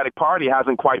Democratic Party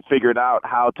hasn't quite figured out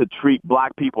how to treat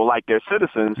black people like they're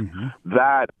citizens,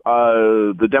 that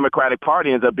the Democratic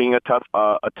Party ends up being a tough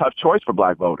choice for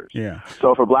black voters. Yeah.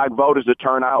 So for black voters to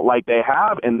turn out like they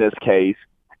have in this case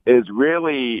it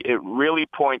really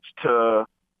points to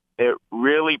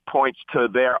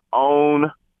their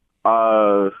own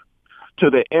to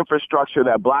the infrastructure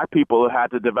that black people had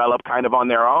to develop kind of on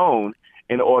their own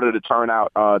in order to turn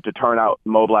out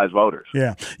mobilized voters.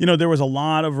 Yeah. There was a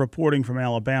lot of reporting from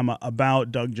Alabama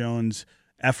about Doug Jones'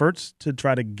 efforts to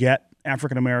try to get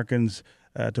African Americans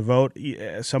to vote.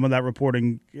 Some of that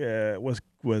reporting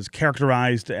was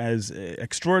characterized as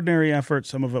extraordinary effort.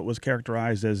 Some of it was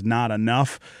characterized as not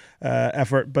enough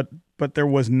effort. But there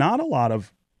was not a lot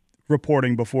of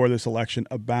reporting before this election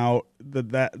about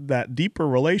that deeper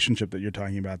relationship that you're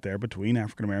talking about there between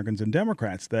African Americans and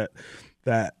Democrats, that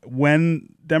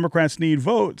when Democrats need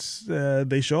votes,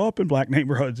 they show up in black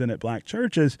neighborhoods and at black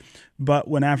churches, but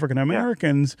when African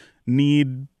Americans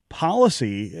need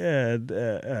policy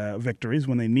victories,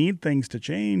 when they need things to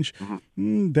change,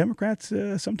 Democrats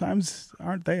sometimes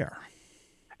aren't there.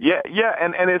 Yeah,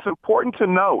 and it's important to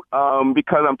note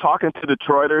because I'm talking to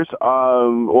Detroiters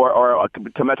or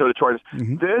to Metro Detroiters.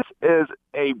 This is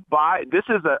a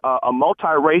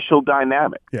multiracial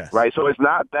dynamic, right? So it's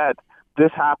not that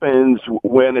this happens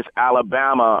when it's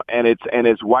Alabama and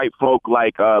it's white folk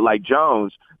like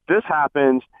Jones. This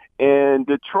happens in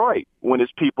Detroit when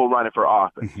it's people running for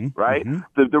office, right?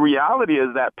 The reality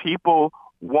is that people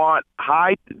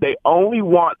they only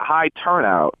want high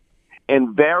turnout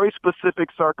in very specific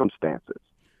circumstances,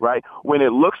 right? When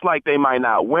it looks like they might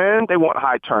not win, they want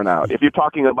high turnout. If you're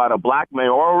talking about a black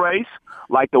mayoral race,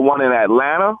 like the one in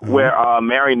Atlanta, where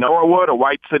Mary Norwood, a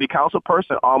white city council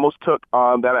person, almost took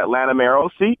that Atlanta mayoral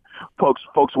seat, folks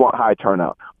want high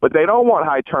turnout. But they don't want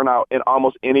high turnout in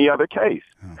almost any other case.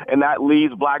 And that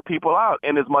leaves black people out.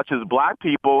 And as much as black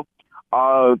people,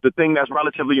 the thing that's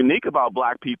relatively unique about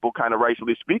black people, kind of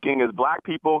racially speaking, is black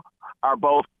people are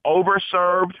both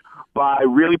overserved by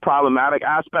really problematic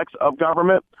aspects of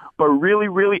government, but really,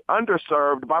 really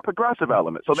underserved by progressive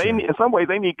elements. So in some ways,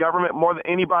 they need government more than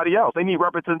anybody else. They need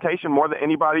representation more than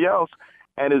anybody else.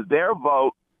 And it's their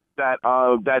vote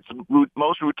that's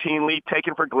most routinely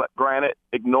taken for granted,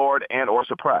 ignored, and or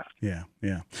suppressed. Yeah.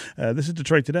 This is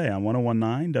Detroit Today on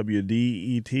 101.9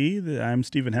 WDET. I'm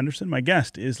Stephen Henderson. My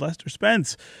guest is Lester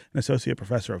Spence, an associate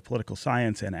professor of political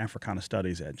science and Africana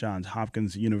studies at Johns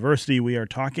Hopkins University. We are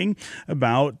talking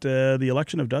about the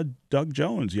election of Doug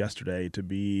Jones yesterday to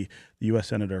be the U.S.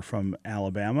 Senator from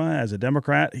Alabama. As a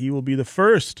Democrat, he will be the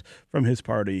first from his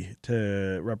party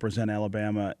to represent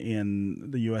Alabama in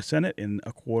the U.S. Senate in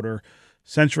a quarter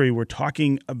century. We're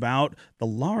talking about the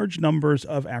large numbers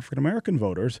of African-American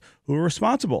voters who are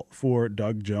responsible for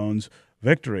Doug Jones'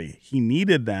 victory. He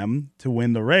needed them to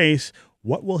win the race.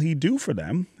 What will he do for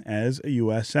them as a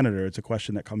U.S. Senator? It's a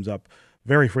question that comes up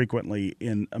very frequently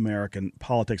in American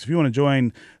politics. If you want to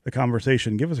join the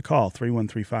conversation, give us a call.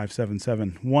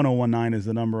 313-577-1019 is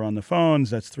the number on the phones.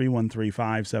 That's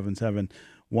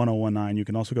 313-577-1019. You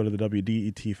can also go to the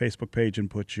WDET Facebook page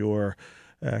and put your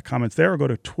comments there, or go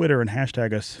to Twitter and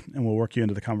hashtag us, and we'll work you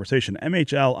into the conversation.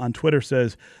 MHL on Twitter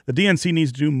says the DNC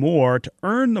needs to do more to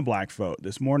earn the black vote.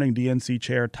 This morning, DNC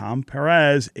Chair Tom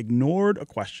Perez ignored a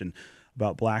question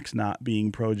about blacks not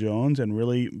being pro-Jones and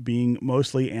really being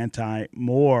mostly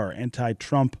anti-Moore.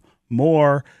 Anti-Trump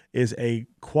Moore is a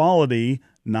quality,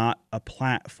 not a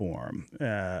platform.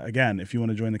 Again, if you want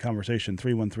to join the conversation,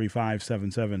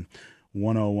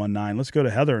 313-577-1019. Let's go to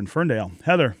Heather in Ferndale.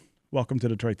 Heather, welcome to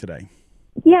Detroit Today.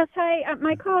 Yes, hi.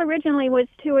 My call originally was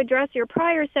to address your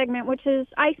prior segment, which is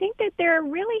I think that there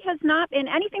really has not been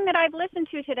anything that I've listened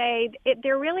to today.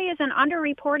 There really is an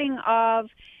underreporting of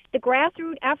the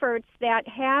grassroots efforts that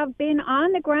have been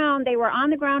on the ground. They were on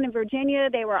the ground in Virginia.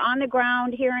 They were on the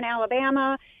ground here in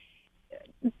Alabama.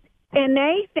 And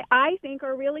they, I think,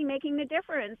 are really making the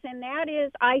difference. And that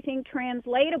is, I think,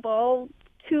 translatable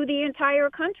to the entire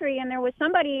country. And there was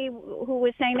somebody who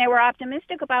was saying they were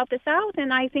optimistic about the South,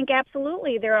 and I think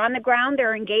absolutely they're on the ground,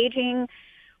 they're engaging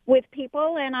with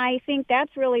people, and I think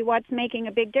that's really what's making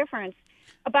a big difference.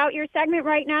 About your segment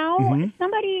right now, you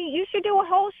should do a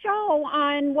whole show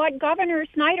on what Governor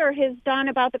Snyder has done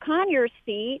about the Conyers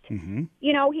seat.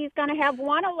 You know, he's going to have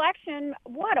one election,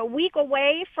 a week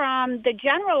away from the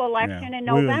general election in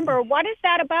November. What is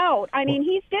that about? I mean,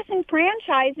 he's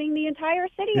disenfranchising the entire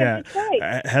city of Detroit.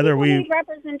 Heather, we need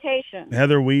representation.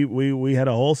 Heather, we had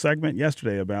a whole segment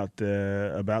yesterday about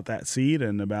that seat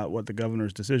and about what the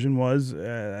governor's decision was.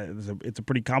 It's a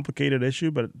pretty complicated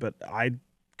issue, but I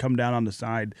come down on the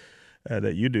side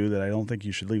that you do, that I don't think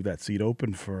you should leave that seat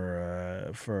open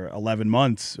for 11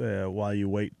 months while you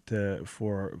wait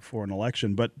for an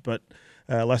election. But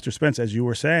Lester Spence, as you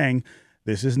were saying,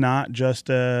 this is not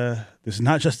just an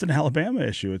Alabama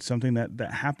issue. It's something that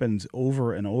happens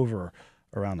over and over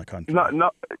around the country.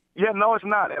 No, it's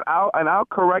not. And I'll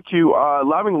correct you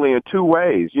lovingly in two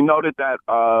ways. You noted that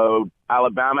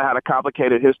Alabama had a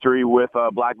complicated history with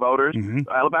black voters.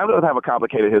 Alabama doesn't have a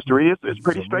complicated history. It's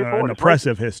pretty straightforward. An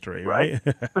oppressive history, right?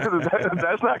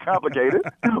 That's not complicated.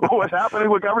 What's happening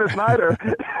with Governor Snyder,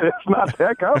 it's not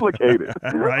that complicaed.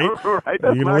 Right? You're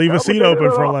going to leave a seat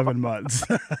open for 11 months.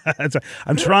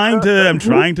 I'm trying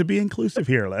to be inclusive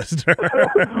here, Lester.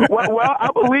 well, I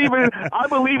believe in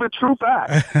true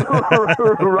facts.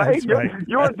 Right?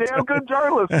 You're a damn good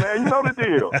journalist, man. You know the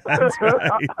deal. That's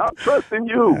right. I'm trusting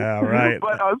you. All right.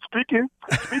 But speaking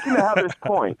to Heather's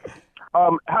point,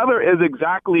 Heather is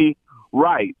exactly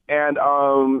right. And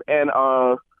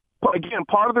again,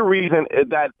 part of the reason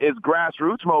that is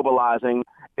grassroots mobilizing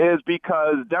is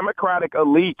because Democratic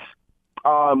elites,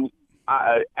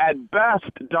 at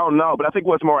best, don't know. But I think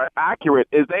what's more accurate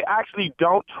is they actually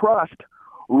don't trust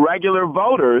regular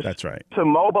voters. That's right. To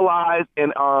mobilize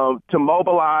on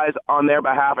their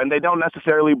behalf, and they don't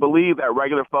necessarily believe that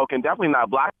regular folk, and definitely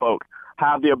not black folk,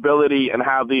 have the ability and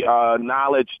have the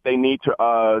knowledge they need to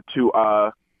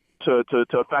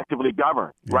effectively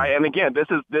govern, right? And again, this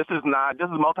is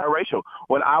multiracial.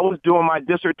 When I was doing my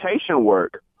dissertation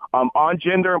work on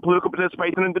gender and political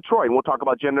participation in Detroit, and we'll talk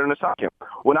about gender in a second.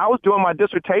 When I was doing my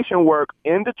dissertation work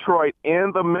in Detroit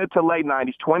in the mid to late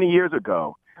 90s, 20 years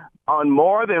ago, on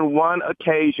more than one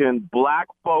occasion, black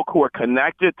folk who are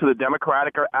connected to the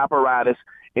Democratic apparatus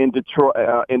in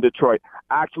Detroit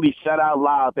actually said out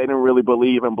loud they didn't really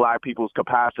believe in black people's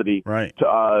capacity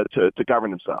to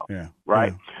govern themselves.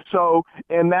 Right. So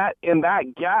in that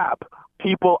gap,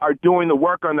 people are doing the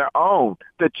work on their own.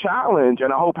 The challenge,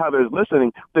 and I hope Heather's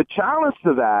listening, the challenge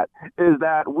to that is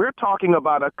that we're talking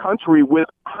about a country with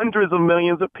hundreds of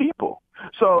millions of people.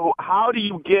 So how do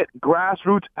you get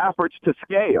grassroots efforts to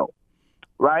scale,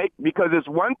 right? Because it's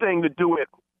one thing to do it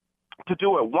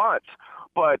once,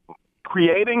 but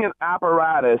creating an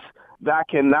apparatus that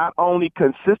can not only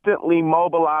consistently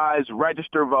mobilize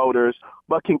register voters,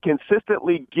 but can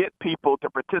consistently get people to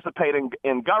participate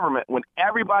in government when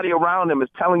everybody around them is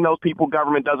telling those people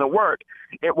government doesn't work,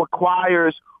 it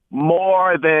requires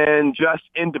more than just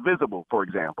indivisible, for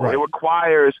example. It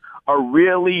requires a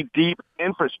really deep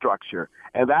infrastructure.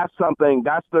 And that's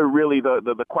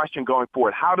the question going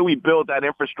forward. How do we build that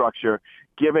infrastructure,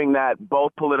 given that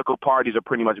both political parties are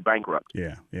pretty much bankrupt?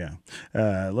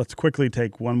 Let's quickly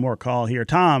take one more call here.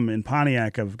 Tom in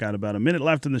Pontiac, I've got about a minute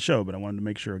left in the show, but I wanted to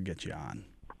make sure I get you on.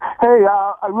 Hey,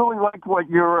 I really liked what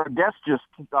your guest just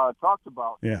talked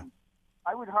about. Yeah.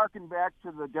 I would hearken back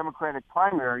to the Democratic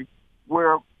primary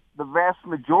where the vast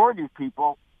majority of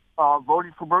people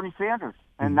voted for Bernie Sanders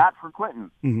and not for Clinton.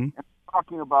 And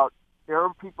talking about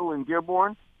Arab people in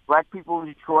Dearborn, black people in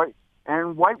Detroit,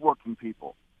 and white working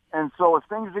people. And so if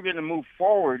things are going to move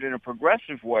forward in a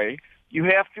progressive way, you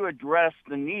have to address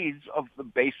the needs of the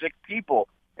basic people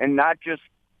and not just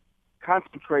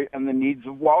concentrate on the needs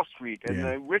of Wall Street and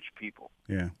the rich people.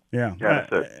 Yeah.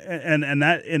 And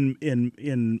that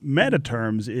in meta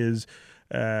terms is,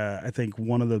 I think,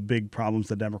 one of the big problems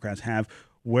that Democrats have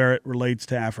where it relates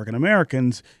to African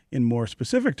Americans in more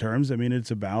specific terms. I mean,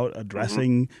 it's about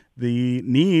addressing the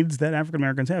needs that African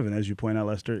Americans have. And as you point out,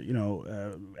 Lester,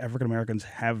 African Americans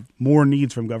have more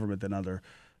needs from government than other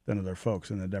folks,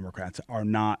 and the Democrats are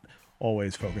not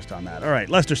always focused on that. All right,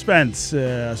 Lester Spence,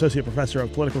 Associate Professor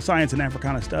of Political Science and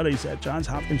Africana Studies at Johns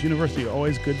Hopkins University.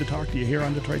 Always good to talk to you here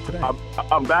on Detroit Today.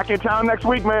 I'm back in town next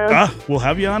week, man. We'll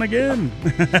have you on again.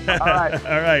 All right.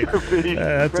 All right.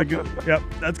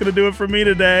 That's going to do it for me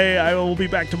today. I will be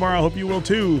back tomorrow. I hope you will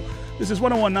too. This is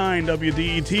 101.9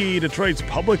 WDET, Detroit's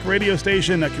public radio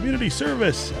station, a community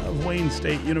service of Wayne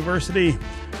State University.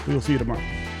 We will see you tomorrow.